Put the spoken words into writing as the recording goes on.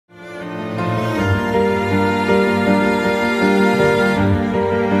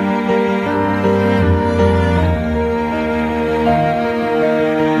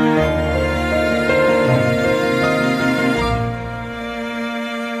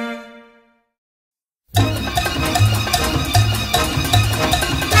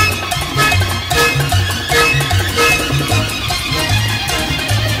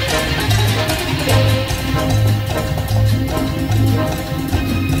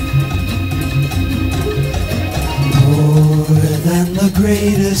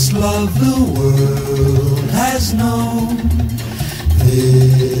greatest love the world has known.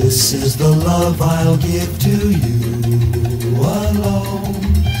 This is the love I'll give to you alone.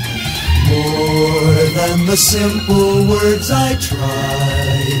 More than the simple words I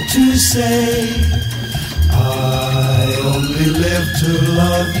try to say, I only live to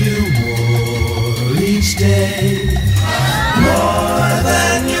love you more each day. More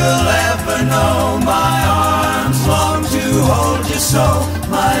than you'll ever know, my arms long to hold you so.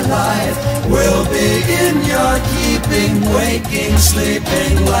 My life will be in your keeping, waking,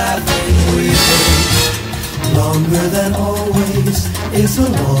 sleeping, laughing, weeping. Longer than always is a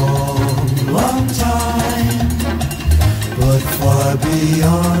long, long time, but far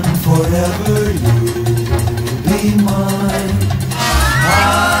beyond forever you'll be mine.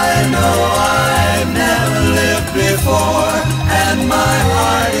 I know I've never lived before, and my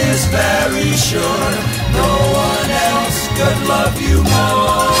heart is very sure no one else could love you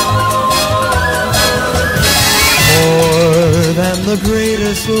more. More than the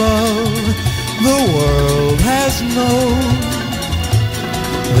greatest love the world has known.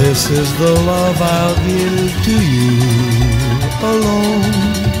 This is the love I'll give to you alone.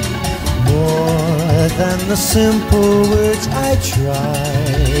 More than the simple words I try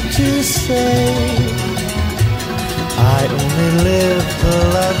to say, I only live to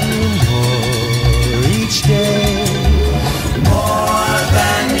love you more each day. More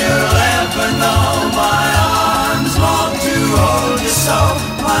than you'll ever know, my arms long to hold you so.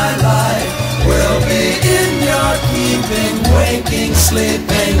 My life will be in your keeping, waking,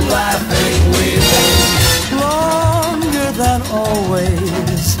 sleeping, laughing, weeping. Longer than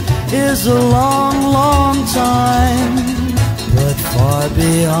always is a long, long time, but far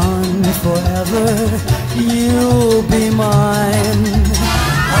beyond forever you'll be mine.